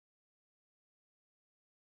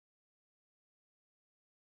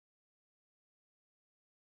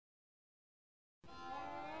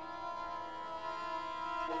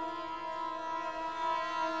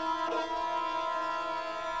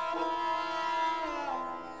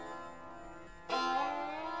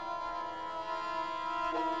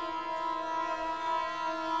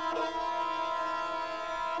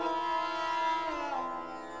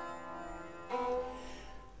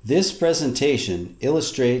This presentation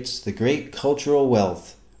illustrates the great cultural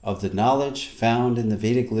wealth of the knowledge found in the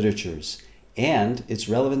Vedic literatures and its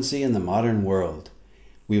relevancy in the modern world.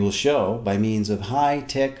 We will show, by means of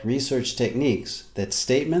high-tech research techniques, that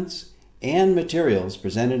statements and materials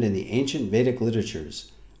presented in the ancient Vedic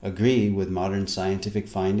literatures agree with modern scientific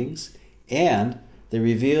findings, and they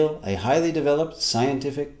reveal a highly developed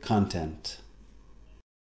scientific content.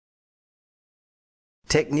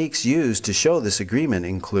 Techniques used to show this agreement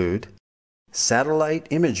include satellite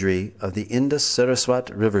imagery of the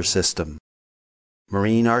Indus-Sarasvata River system,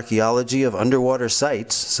 marine archaeology of underwater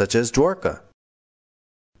sites such as Dvaraka,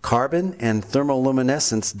 carbon and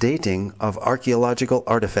thermoluminescence dating of archaeological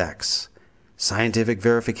artifacts, scientific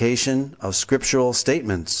verification of scriptural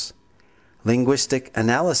statements, linguistic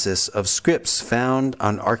analysis of scripts found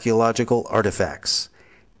on archaeological artifacts,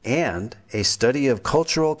 and a study of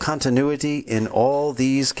cultural continuity in all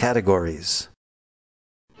these categories.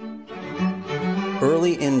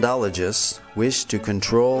 Early Indologists wished to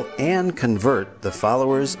control and convert the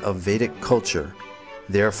followers of Vedic culture.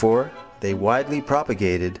 Therefore, they widely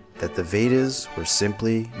propagated that the Vedas were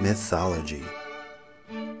simply mythology.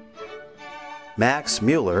 Max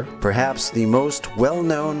Muller, perhaps the most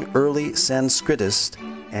well-known early Sanskritist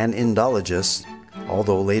and Indologist,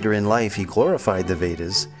 although later in life he glorified the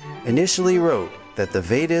Vedas, initially wrote that the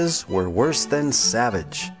Vedas were worse than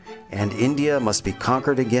savage, and India must be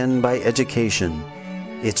conquered again by education.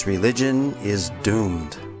 Its religion is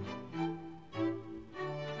doomed.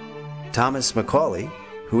 Thomas Macaulay,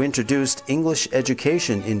 who introduced English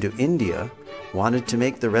education into India, wanted to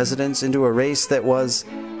make the residents into a race that was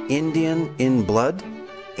Indian in blood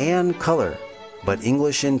and color, but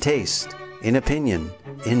English in taste, in opinion,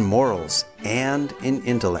 in morals, and in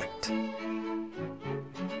intellect.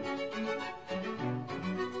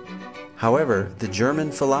 However, the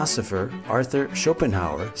German philosopher Arthur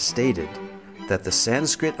Schopenhauer stated that the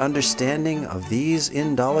Sanskrit understanding of these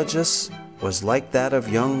Indologists was like that of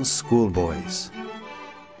young schoolboys.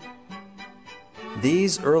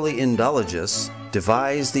 These early Indologists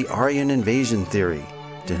devised the Aryan invasion theory,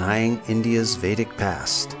 denying India's Vedic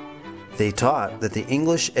past. They taught that the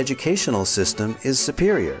English educational system is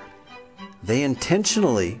superior. They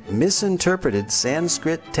intentionally misinterpreted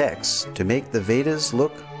Sanskrit texts to make the Vedas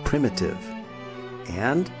look primitive.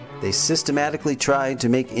 And they systematically tried to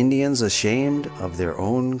make Indians ashamed of their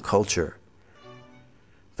own culture.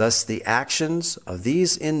 Thus, the actions of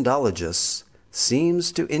these Indologists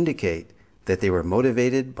seems to indicate that they were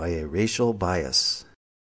motivated by a racial bias.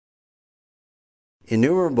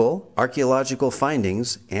 Innumerable archaeological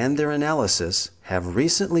findings and their analysis have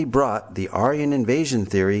recently brought the Aryan invasion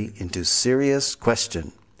theory into serious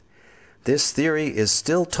question. This theory is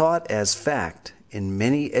still taught as fact in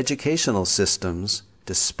many educational systems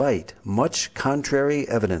despite much contrary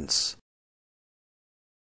evidence.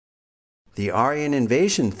 The Aryan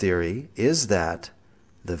invasion theory is that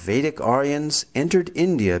the Vedic Aryans entered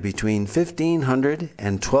India between 1500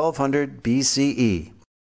 and 1200 BCE.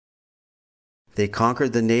 They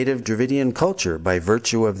conquered the native Dravidian culture by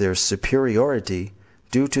virtue of their superiority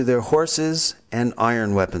due to their horses and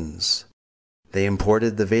iron weapons. They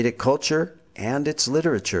imported the Vedic culture and its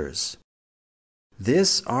literatures.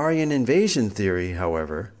 This Aryan invasion theory,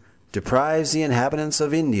 however, deprives the inhabitants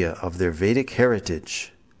of India of their Vedic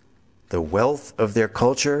heritage. The wealth of their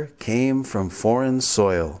culture came from foreign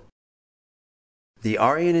soil. The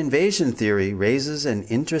Aryan invasion theory raises an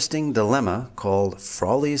interesting dilemma called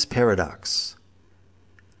Frawley's paradox.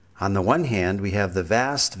 On the one hand, we have the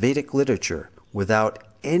vast Vedic literature without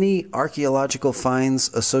any archaeological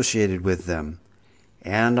finds associated with them.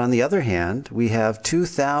 And on the other hand, we have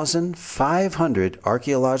 2,500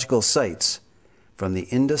 archaeological sites from the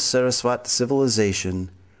Indus-Sarasvata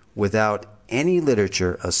civilization without any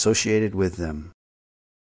literature associated with them.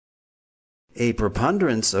 A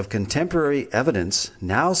preponderance of contemporary evidence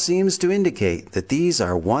now seems to indicate that these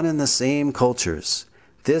are one and the same cultures.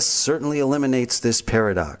 This certainly eliminates this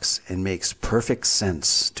paradox and makes perfect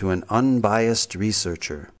sense to an unbiased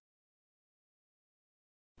researcher.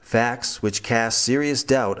 Facts which cast serious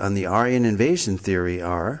doubt on the Aryan invasion theory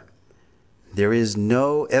are: there is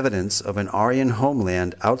no evidence of an Aryan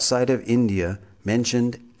homeland outside of India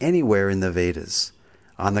mentioned anywhere in the Vedas.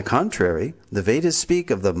 On the contrary, the Vedas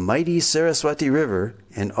speak of the mighty Sarasvati River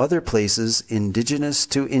and other places indigenous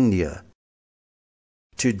to India.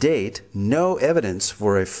 To date, no evidence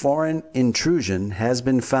for a foreign intrusion has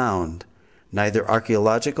been found, neither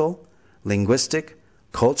archaeological, linguistic,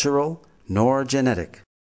 cultural, nor genetic.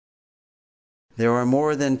 There are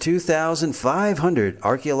more than 2,500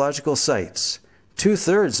 archaeological sites,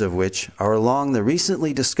 two-thirds of which are along the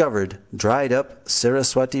recently discovered dried-up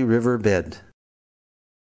Sarasvati River bed.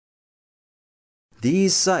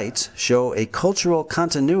 These sites show a cultural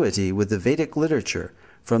continuity with the Vedic literature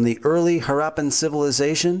from the early Harappan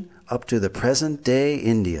civilization up to the present-day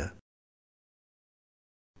India.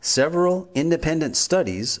 Several independent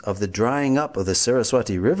studies of the drying up of the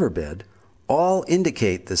Sarasvati riverbed all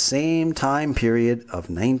indicate the same time period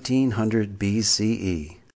of 1900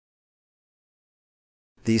 BCE.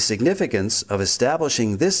 The significance of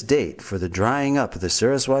establishing this date for the drying up of the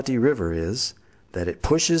Sarasvati River is that it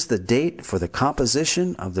pushes the date for the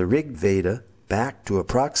composition of the Rig Veda back to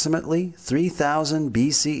approximately 3000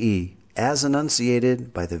 BCE as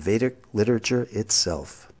enunciated by the Vedic literature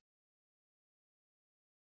itself.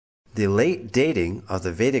 The late dating of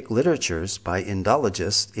the Vedic literatures by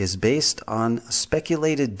Indologists is based on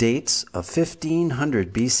speculated dates of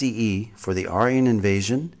 1500 BCE for the Aryan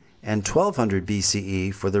invasion and 1200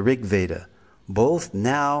 BCE for the Rig Veda, both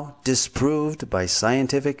now disproved by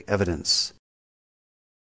scientific evidence.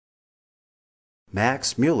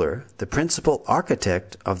 Max Muller, the principal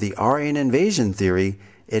architect of the Aryan invasion theory,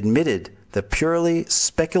 admitted the purely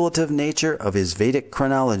speculative nature of his Vedic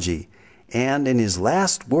chronology, and in his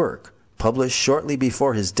last work, published shortly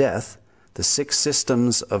before his death, The Six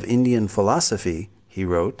Systems of Indian Philosophy, he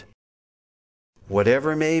wrote,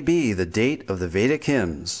 "Whatever may be the date of the Vedic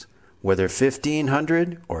hymns, whether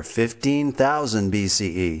 1500 or 15,000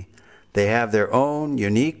 BCE, they have their own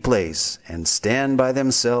unique place and stand by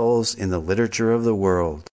themselves in the literature of the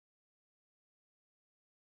world."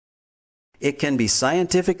 It can be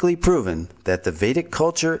scientifically proven that the Vedic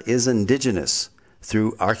culture is indigenous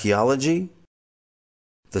through archaeology,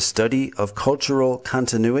 the study of cultural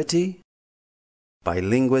continuity, by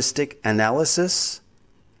linguistic analysis,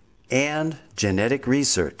 and genetic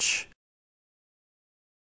research.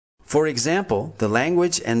 For example, the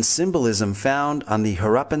language and symbolism found on the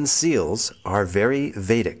Harappan seals are very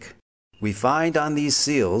Vedic. We find on these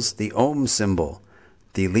seals the Om symbol,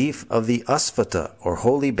 the leaf of the Asvata or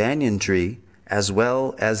holy banyan tree, as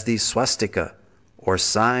well as the swastika or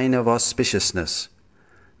sign of auspiciousness,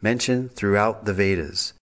 mentioned throughout the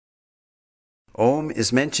Vedas. Om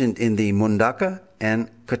is mentioned in the Mundaka and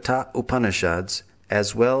Katha Upanishads,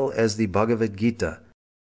 as well as the Bhagavad Gita.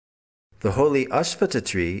 The holy Ashvata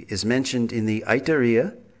tree is mentioned in the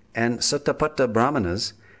Aitareya and Satapatha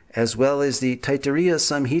Brahmanas, as well as the Taittiriya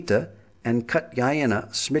Samhita and Katyayana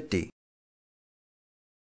Smriti.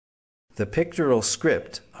 The pictorial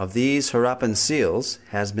script of these Harappan seals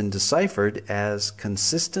has been deciphered as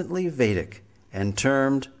consistently Vedic and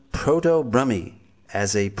termed Proto-Brahmi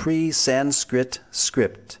as a pre-Sanskrit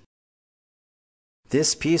script.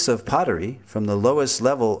 This piece of pottery from the lowest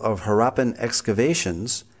level of Harappan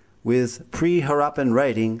excavations with pre-Harappan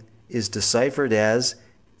writing is deciphered as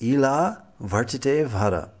Ila Vartate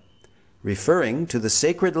Vhara, referring to the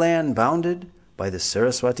sacred land bounded by the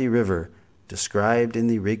Sarasvati River, described in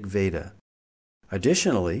the Rig Veda.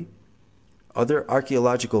 Additionally, other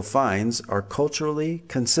archaeological finds are culturally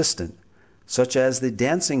consistent, such as the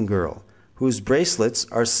dancing girl, whose bracelets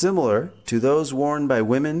are similar to those worn by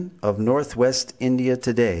women of northwest India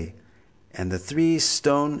today, and the 3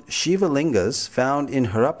 stone Shiva lingas found in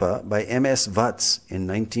Harappa by M.S. Vats in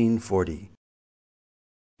 1940.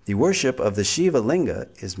 The worship of the Shiva linga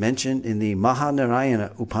is mentioned in the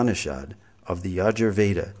Mahanarayana Upanishad of the Yajur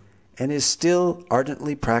Veda and is still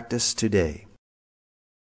ardently practiced today.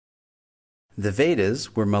 The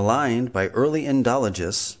Vedas were maligned by early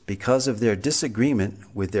Indologists because of their disagreement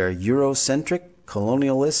with their Eurocentric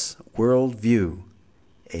colonialist worldview,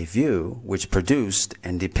 a view which produced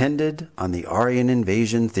and depended on the Aryan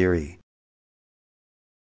invasion theory.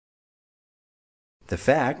 The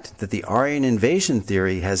fact that the Aryan invasion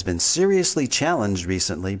theory has been seriously challenged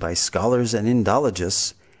recently by scholars and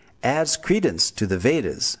Indologists adds credence to the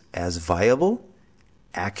Vedas as viable,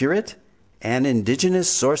 accurate, and indigenous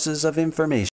sources of information.